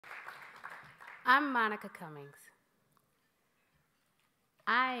I'm Monika Cummings.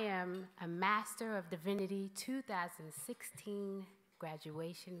 I am a Master of Divinity 2016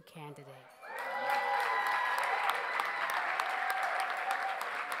 graduation candidate.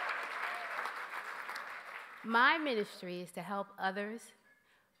 My ministry is to help others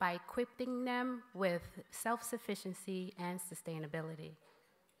by equipping them with self-sufficiency and sustainability.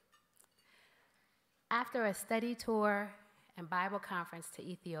 After a study tour and Bible conference to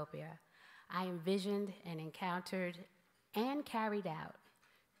Ethiopia, I envisioned and encountered and carried out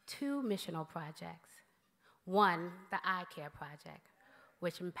 2 missional projects. One, the Eye Care Project,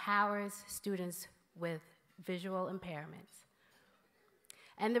 which empowers students with visual impairments,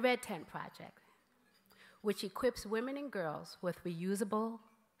 and the Red Tent Project, which equips women and girls with reusable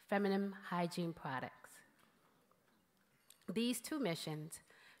feminine hygiene products. These 2 missions,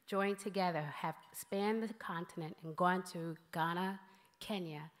 joined together, have spanned the continent and gone to Ghana,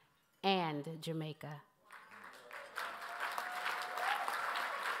 Kenya, and Jamaica.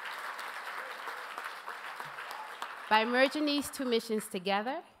 By merging these 2 missions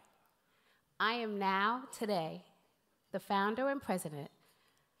together, I am now, today, the founder and president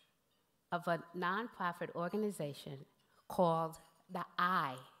of a nonprofit organization called the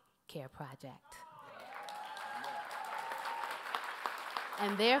Eye Care Project.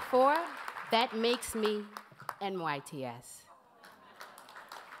 And therefore, that makes me NYTS.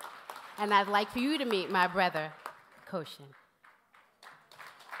 And I'd like for you to meet my brother, Koshin.